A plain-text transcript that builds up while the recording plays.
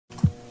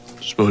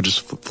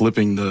Just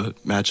flipping the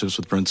matchups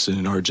with Brunson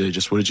and RJ,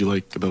 just what did you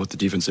like about what the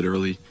defense did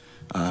early,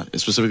 and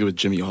specifically with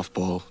Jimmy off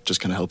ball, just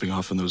kind of helping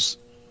off on those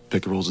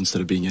pick and rolls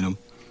instead of being in them?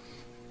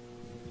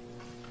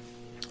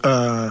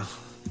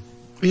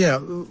 Yeah,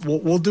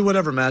 we'll do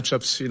whatever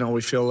matchups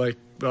we feel like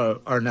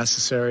are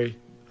necessary.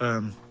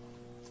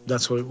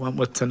 That's what we went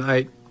with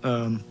tonight.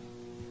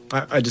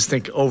 I just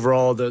think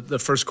overall the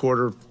first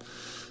quarter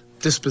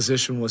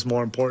disposition was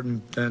more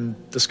important than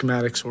the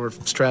schematics or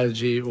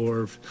strategy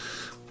or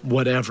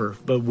whatever,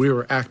 but we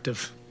were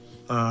active.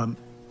 And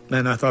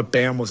I thought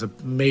Bam was a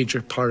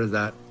major part of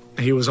that.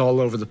 He was all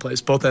over the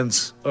place, both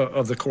ends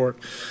of the court.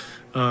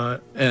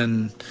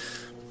 And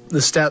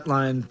the stat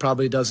line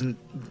probably doesn't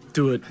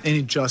do it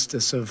any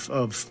justice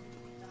of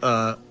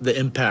the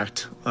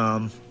impact.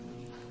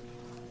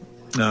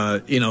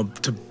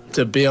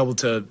 To be able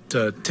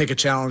to take a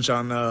challenge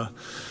on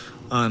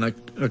a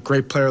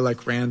great player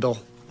like Randall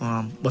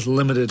with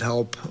limited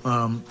help,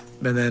 and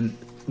then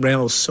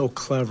Randall's so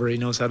clever; he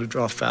knows how to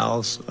draw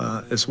fouls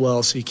as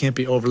well. So you can't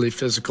be overly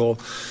physical.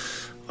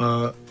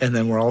 And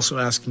then we're also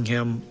asking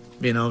him,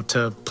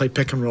 to play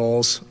pick and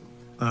rolls,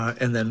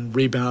 and then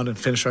rebound and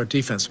finish our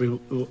defense.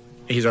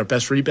 He's our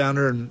best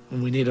rebounder, and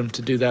we need him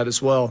to do that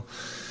as well.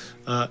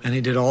 And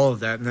he did all of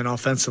that. And then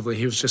offensively,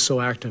 he was just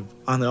so active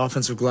on the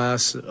offensive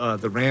glass,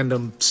 the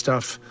random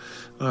stuff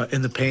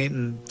in the paint.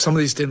 And some of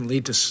these didn't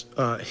lead to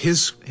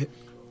his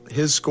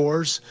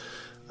scores,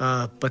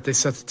 but they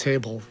set the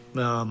table.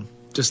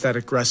 Just that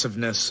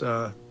aggressiveness,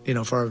 for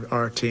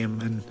our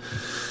team.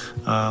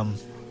 And,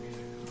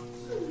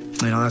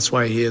 that's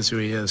why he is who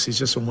he is. He's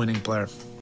just a winning player.